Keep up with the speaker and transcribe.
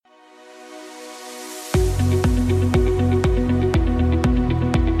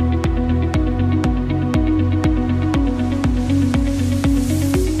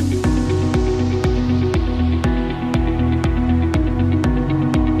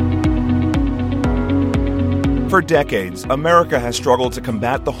For decades, America has struggled to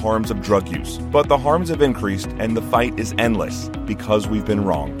combat the harms of drug use, but the harms have increased and the fight is endless because we've been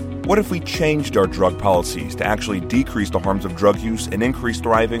wrong. What if we changed our drug policies to actually decrease the harms of drug use and increase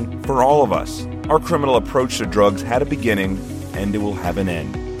thriving for all of us? Our criminal approach to drugs had a beginning, and it will have an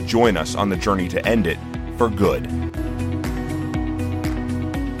end. Join us on the journey to end it for good.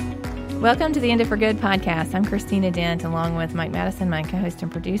 Welcome to the End It for Good podcast. I'm Christina Dent, along with Mike Madison, my co-host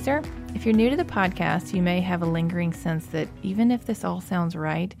and producer. If you're new to the podcast, you may have a lingering sense that even if this all sounds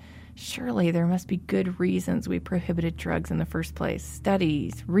right, surely there must be good reasons we prohibited drugs in the first place.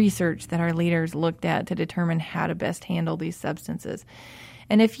 Studies, research that our leaders looked at to determine how to best handle these substances.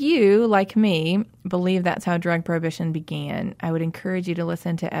 And if you, like me, believe that's how drug prohibition began, I would encourage you to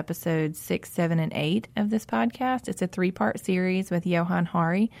listen to episodes 6, 7, and 8 of this podcast. It's a 3-part series with Johann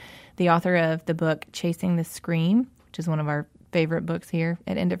Hari, the author of the book Chasing the Scream, which is one of our favorite books here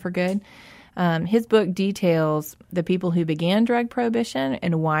at End It for Good. His book details the people who began drug prohibition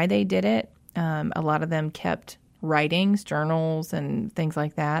and why they did it. A lot of them kept writings, journals, and things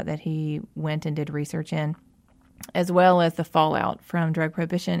like that he went and did research in, as well as the fallout from drug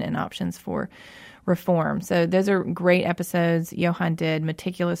prohibition and options for reform. So those are great episodes. Johann did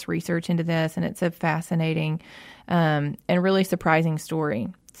meticulous research into this, and it's a fascinating and really surprising story.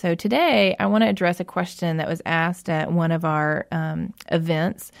 So today I want to address a question that was asked at one of our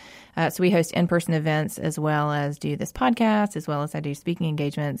events. So we host in-person events as well as do this podcast, as well as I do speaking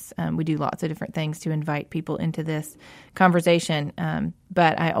engagements. We do lots of different things to invite people into this conversation.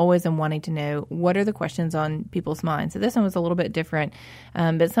 But I always am wanting to know, what are the questions on people's minds? So this one was a little bit different.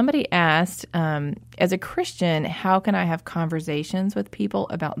 But somebody asked, as a Christian, how can I have conversations with people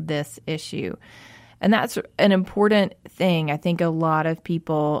about this issue? And that's an important thing. I think a lot of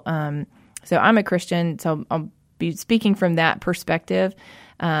people, so I'm a Christian, so I'll be speaking from that perspective.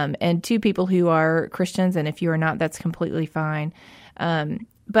 And to people who are Christians, and if you are not, that's completely fine.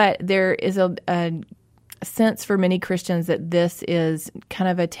 But there is a sense for many Christians that this is kind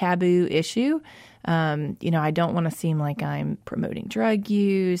of a taboo issue. I don't want to seem like I'm promoting drug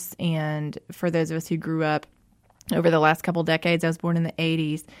use. And for those of us who grew up over the last couple decades, I was born in the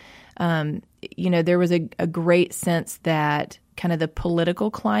 80s. There was a great sense that kind of the political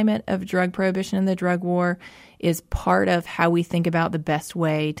climate of drug prohibition and the drug war is part of how we think about the best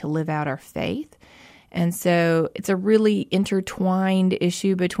way to live out our faith. And so it's a really intertwined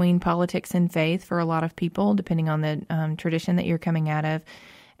issue between politics and faith for a lot of people, depending on the tradition that you're coming out of.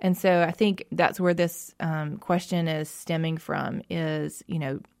 And so I think that's where this question is stemming from is,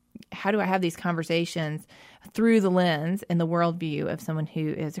 how do I have these conversations through the lens and the worldview of someone who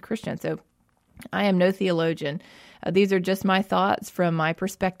is a Christian? So I am no theologian. These are just my thoughts from my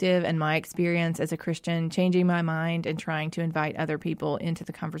perspective and my experience as a Christian, changing my mind and trying to invite other people into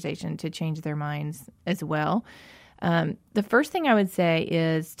the conversation to change their minds as well. The first thing I would say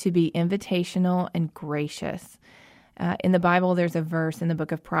is to be invitational and gracious. In the Bible, there's a verse in the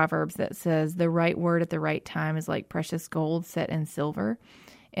book of Proverbs that says, the right word at the right time is like precious gold set in silver.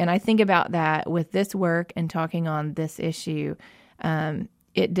 And I think about that with this work and talking on this issue.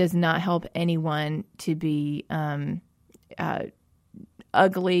 It does not help anyone to be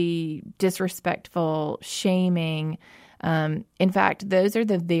ugly, disrespectful, shaming. In fact, those are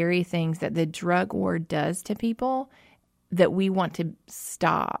the very things that the drug war does to people that we want to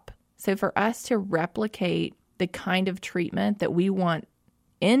stop. So for us to replicate the kind of treatment that we want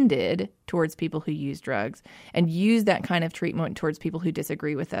ended towards people who use drugs and use that kind of treatment towards people who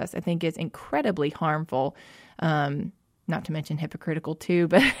disagree with us, I think is incredibly harmful. Not to mention hypocritical too,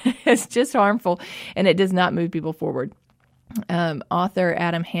 but it's just harmful and it does not move people forward. Author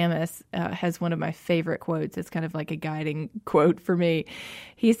Adam Hammis has one of my favorite quotes. It's kind of like a guiding quote for me.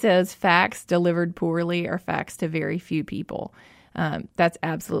 He says, facts delivered poorly are facts to very few people. That's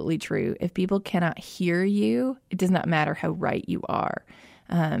absolutely true. If people cannot hear you, it does not matter how right you are.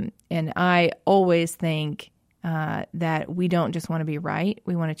 And I always think that we don't just want to be right.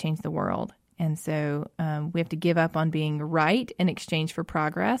 We want to change the world. And so we have to give up on being right in exchange for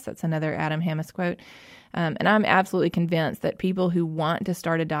progress. That's another Adam Hammis quote. And I'm absolutely convinced that people who want to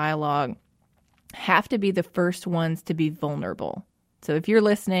start a dialogue have to be the first ones to be vulnerable. So if you're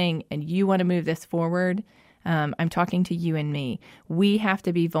listening and you want to move this forward, I'm talking to you and me. We have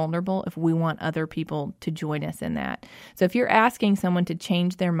to be vulnerable if we want other people to join us in that. So if you're asking someone to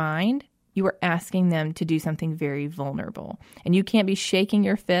change their mind, you are asking them to do something very vulnerable. And you can't be shaking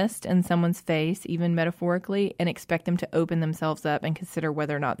your fist in someone's face, even metaphorically, and expect them to open themselves up and consider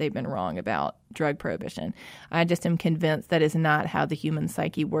whether or not they've been wrong about drug prohibition. I just am convinced that is not how the human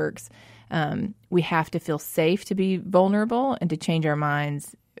psyche works. We have to feel safe to be vulnerable and to change our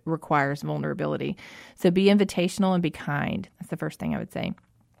minds requires vulnerability. So be invitational and be kind. That's the first thing I would say.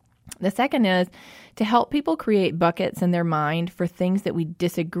 The second is to help people create buckets in their mind for things that we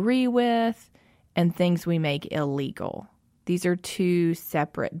disagree with and things we make illegal. These are two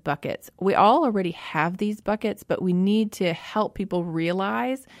separate buckets. We all already have these buckets, but we need to help people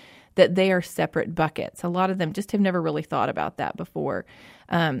realize that they are separate buckets. A lot of them just have never really thought about that before.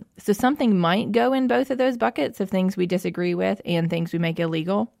 So something might go in both of those buckets of things we disagree with and things we make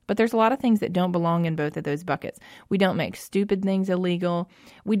illegal, but there's a lot of things that don't belong in both of those buckets. We don't make stupid things illegal.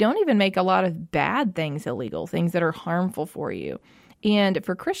 We don't even make a lot of bad things illegal, things that are harmful for you. And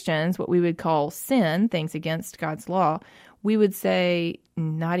for Christians, what we would call sin, things against God's law, we would say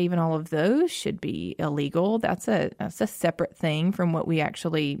not even all of those should be illegal. That's a separate thing from what we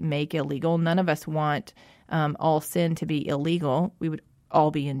actually make illegal. None of us want all sin to be illegal. We would all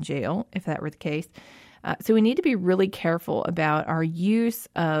be in jail if that were the case. So we need to be really careful about our use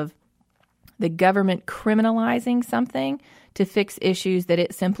of the government criminalizing something to fix issues that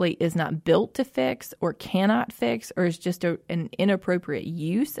it simply is not built to fix or cannot fix, or is just an inappropriate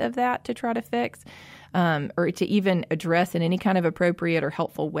use of that to try to fix, or to even address in any kind of appropriate or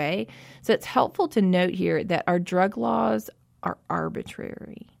helpful way. So it's helpful to note here that our drug laws are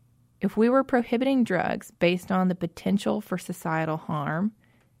arbitrary. If we were prohibiting drugs based on the potential for societal harm,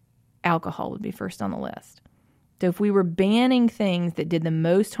 alcohol would be first on the list. So if we were banning things that did the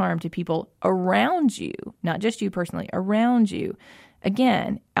most harm to people around you, not just you personally, around you,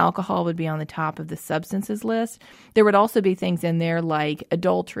 again, alcohol would be on the top of the substances list. There would also be things in there like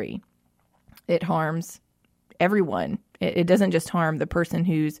adultery. It harms everyone. It doesn't just harm the person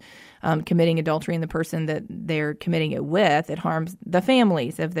who's committing adultery and the person that they're committing it with. It harms the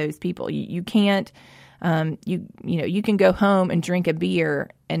families of those people. You can't, you can go home and drink a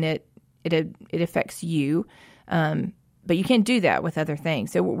beer and it affects you. But you can't do that with other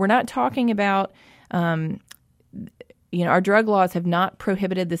things. So we're not talking about, our drug laws have not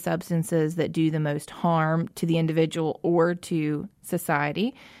prohibited the substances that do the most harm to the individual or to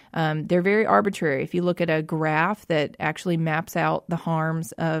society. They're very arbitrary. If you look at a graph that actually maps out the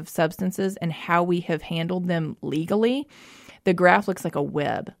harms of substances and how we have handled them legally, the graph looks like a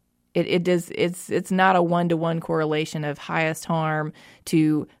web. It's not a one-to-one correlation of highest harm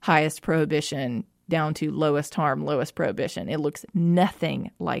to highest prohibition down to lowest harm, lowest prohibition. It looks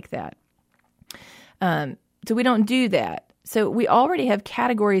nothing like that. So we don't do that. So we already have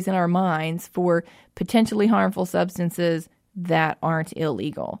categories in our minds for potentially harmful substances that aren't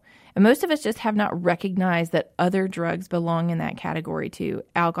illegal. And most of us just have not recognized that other drugs belong in that category too.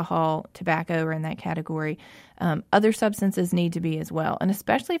 Alcohol, tobacco are in that category. Other substances need to be as well. And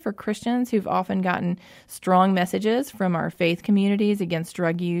especially for Christians who've often gotten strong messages from our faith communities against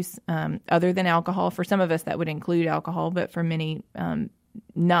drug use other than alcohol. For some of us, that would include alcohol, but for many,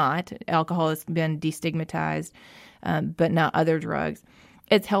 not. Alcohol has been destigmatized, but not other drugs.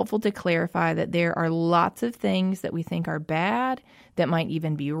 It's helpful to clarify that there are lots of things that we think are bad, that might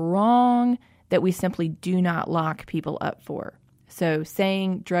even be wrong, that we simply do not lock people up for. So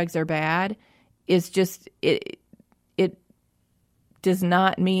saying drugs are bad is just, it does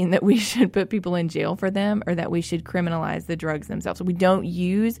not mean that we should put people in jail for them or that we should criminalize the drugs themselves. So we don't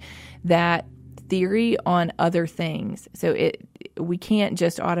use that theory on other things. So we can't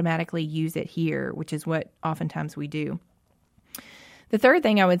just automatically use it here, which is what oftentimes we do. The third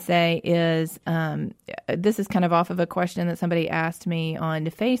thing I would say is, this is kind of off of a question that somebody asked me on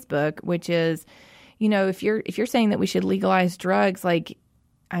Facebook, which is, if you're saying that we should legalize drugs,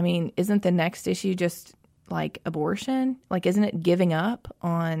 isn't the next issue just like abortion? Isn't it giving up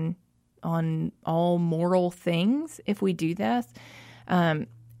on all moral things if we do this?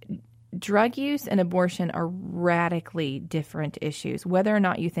 Drug use and abortion are radically different issues. Whether or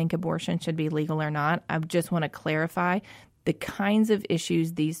not you think abortion should be legal or not, I just want to clarify the kinds of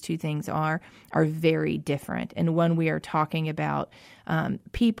issues these two things are very different. And one, we are talking about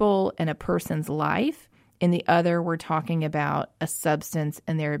people and a person's life. In the other, we're talking about a substance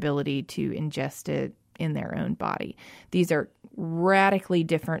and their ability to ingest it in their own body. These are radically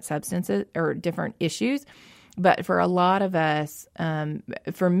different substances or different issues. But for a lot of us,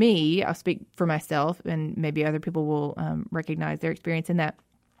 for me, I'll speak for myself, and maybe other people will recognize their experience in that.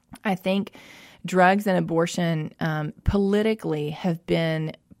 I think drugs and abortion politically have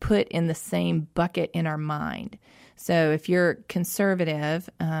been put in the same bucket in our mind. So if you're conservative,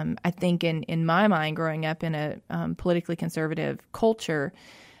 I think in my mind, growing up in a politically conservative culture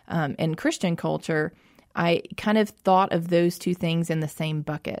and Christian culture, I kind of thought of those two things in the same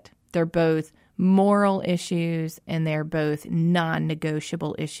bucket. They're both moral issues and they're both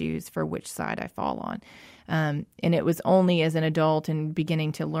non-negotiable issues for which side I fall on. And it was only as an adult and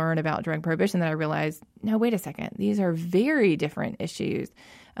beginning to learn about drug prohibition that I realized, no, wait a second, these are very different issues.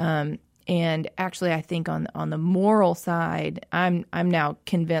 And actually, I think on the moral side, I'm now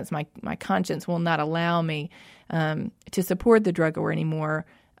convinced my conscience will not allow me to support the drug war anymore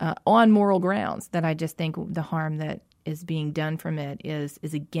on moral grounds. That I just think the harm that is being done from it is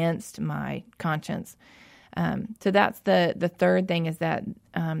against my conscience. So that's the third thing, is that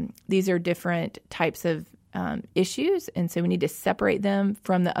these are different types of issues, and so we need to separate them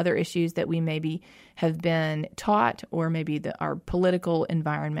from the other issues that we maybe have been taught, or maybe our political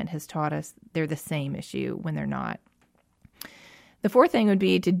environment has taught us they're the same issue when they're not. The fourth thing would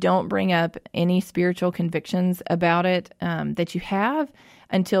be to don't bring up any spiritual convictions about it that you have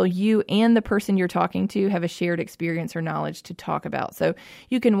until you and the person you're talking to have a shared experience or knowledge to talk about. So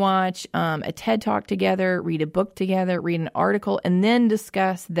you can watch a TED Talk together, read a book together, read an article, and then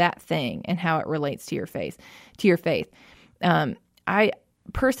discuss that thing and how it relates to your faith. I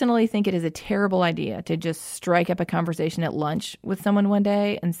personally think it is a terrible idea to just strike up a conversation at lunch with someone one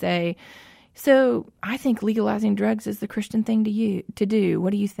day and say, so I think legalizing drugs is the Christian thing to do.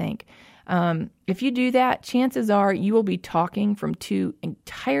 What do you think? If you do that, chances are you will be talking from two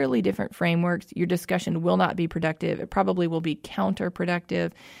entirely different frameworks. Your discussion will not be productive. It probably will be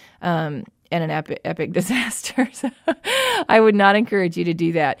counterproductive and an epic disaster. So I would not encourage you to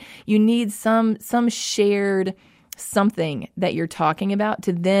do that. You need some shared something that you're talking about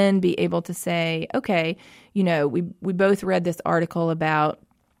to then be able to say, okay, we both read this article about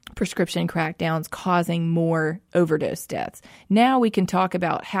prescription crackdowns causing more overdose deaths. Now we can talk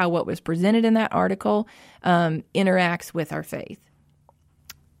about how what was presented in that article interacts with our faith.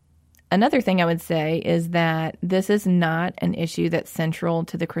 Another thing I would say is that this is not an issue that's central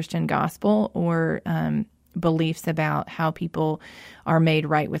to the Christian gospel or beliefs about how people are made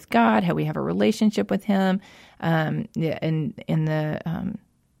right with God, how we have a relationship with Him. In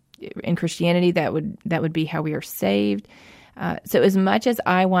Christianity, that would be how we are saved. So as much as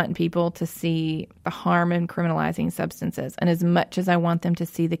I want people to see the harm in criminalizing substances, and as much as I want them to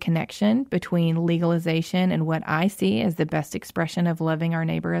see the connection between legalization and what I see as the best expression of loving our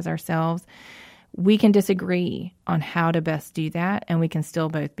neighbor as ourselves, we can disagree on how to best do that, and we can still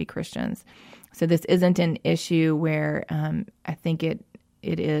both be Christians. So this isn't an issue where I think it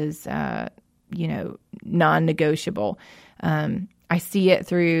is non-negotiable. I see it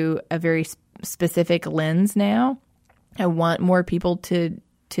through a very specific lens now. I want more people to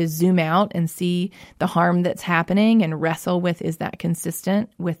zoom out and see the harm that's happening and wrestle with, is that consistent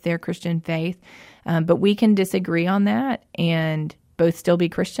with their Christian faith? But we can disagree on that and both still be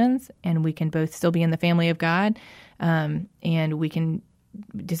Christians, and we can both still be in the family of God, and we can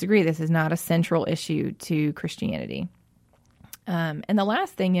disagree. This is not a central issue to Christianity. And the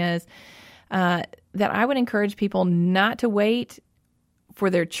last thing is that I would encourage people not to wait for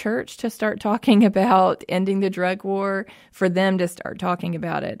their church to start talking about ending the drug war, for them to start talking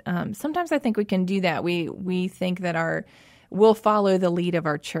about it. Sometimes I think we can do that. We think that we'll follow the lead of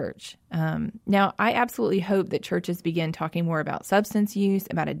our church. Now, I absolutely hope that churches begin talking more about substance use,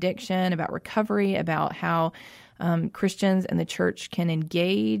 about addiction, about recovery, about how Christians and the church can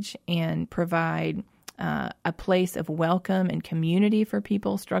engage and provide a place of welcome and community for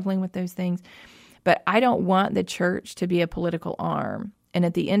people struggling with those things. But I don't want the church to be a political arm. And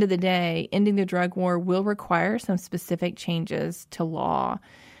at the end of the day, ending the drug war will require some specific changes to law.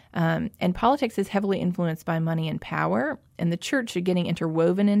 And politics is heavily influenced by money and power, and the church getting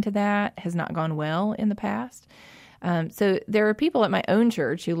interwoven into that has not gone well in the past. So there are people at my own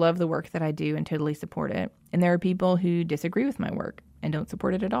church who love the work that I do and totally support it. And there are people who disagree with my work and don't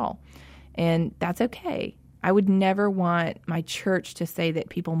support it at all. And that's okay. I would never want my church to say that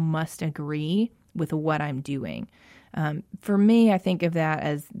people must agree with what I'm doing. For me, I think of that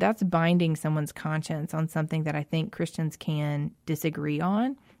as that's binding someone's conscience on something that I think Christians can disagree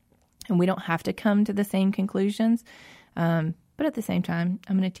on. And we don't have to come to the same conclusions. But at the same time,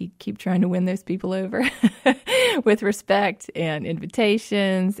 I'm going to keep trying to win those people over with respect and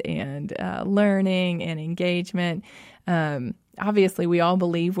invitations and learning and engagement. Obviously, we all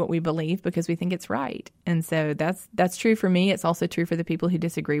believe what we believe because we think it's right. And so that's true for me. It's also true for the people who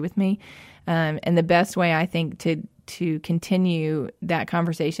disagree with me. And the best way, I think, to continue that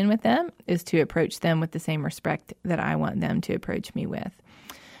conversation with them is to approach them with the same respect that I want them to approach me with.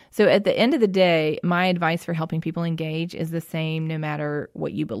 So at the end of the day, my advice for helping people engage is the same no matter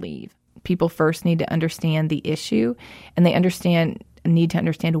what you believe. People first need to understand the issue, and they need to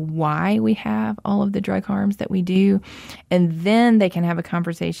understand why we have all of the drug harms that we do. And then they can have a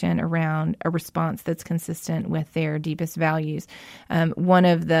conversation around a response that's consistent with their deepest values. One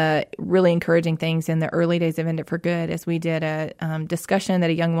of the really encouraging things in the early days of End It for Good is we did a discussion that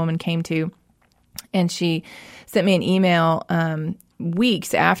a young woman came to, and she sent me an email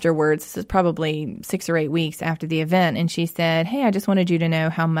weeks afterwards. This is probably 6 or 8 weeks after the event. And she said, "Hey, I just wanted you to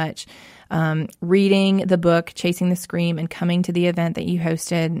know how much reading the book, Chasing the Scream, and coming to the event that you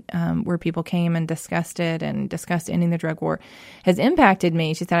hosted where people came and discussed it and discussed ending the drug war has impacted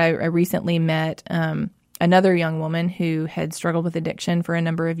me." She said, I recently met another young woman who had struggled with addiction for a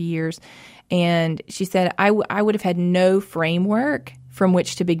number of years. And she said, I would have had no framework from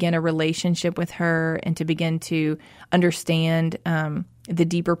which to begin a relationship with her and to begin to understand the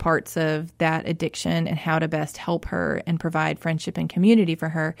deeper parts of that addiction and how to best help her and provide friendship and community for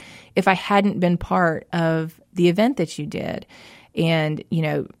her if I hadn't been part of the event that you did. And,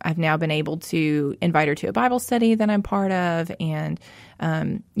 I've now been able to invite her to a Bible study that I'm part of. And,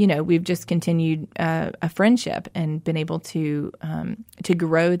 we've just continued a friendship and been able to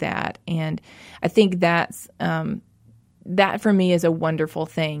grow that. And I think that for me is a wonderful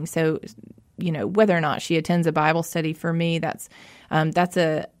thing. So, whether or not she attends a Bible study, for me, that's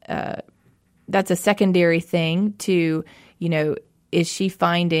a secondary thing to, is she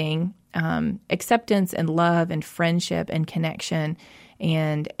finding acceptance and love and friendship and connection?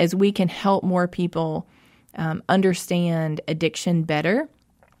 And as we can help more people understand addiction better,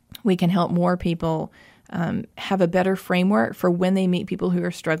 we can help more people have a better framework for when they meet people who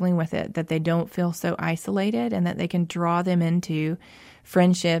are struggling with it, that they don't feel so isolated and that they can draw them into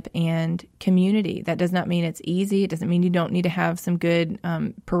friendship and community. That does not mean it's easy. It doesn't mean you don't need to have some good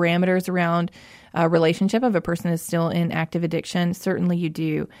parameters around a relationship if a person is still in active addiction. Certainly you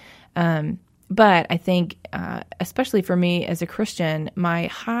do. But I think, especially for me as a Christian, my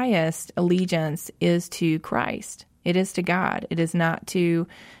highest allegiance is to Christ. It is to God. It is not to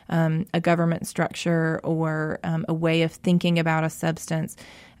a government structure or a way of thinking about a substance.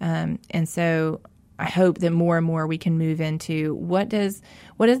 And so I hope that more and more we can move into what does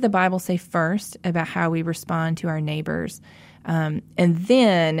the Bible say first about how we respond to our neighbors, and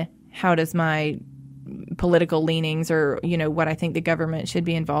then how does my political leanings or what I think the government should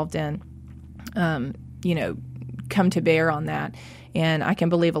be involved in, come to bear on that. And I can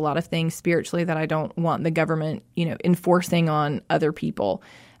believe a lot of things spiritually that I don't want the government, enforcing on other people.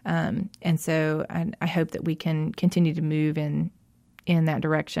 And so I hope that we can continue to move in that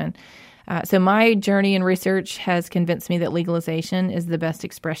direction. So my journey in research has convinced me that legalization is the best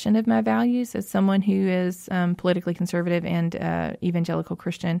expression of my values as someone who is politically conservative and evangelical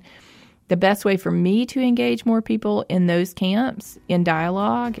Christian. The best way for me to engage more people in those camps in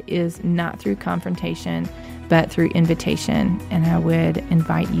dialogue is not through confrontation, but through invitation. And I would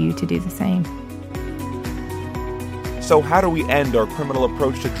invite you to do the same. So how do we end our criminal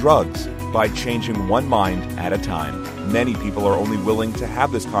approach to drugs? By changing one mind at a time. Many people are only willing to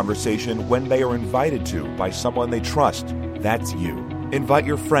have this conversation when they are invited to by someone they trust. That's you. Invite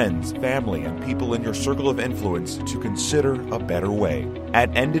your friends, family, and people in your circle of influence to consider a better way.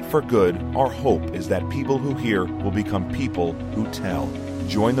 At End It for Good, our hope is that people who hear will become people who tell.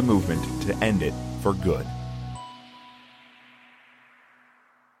 Join the movement to end it for good.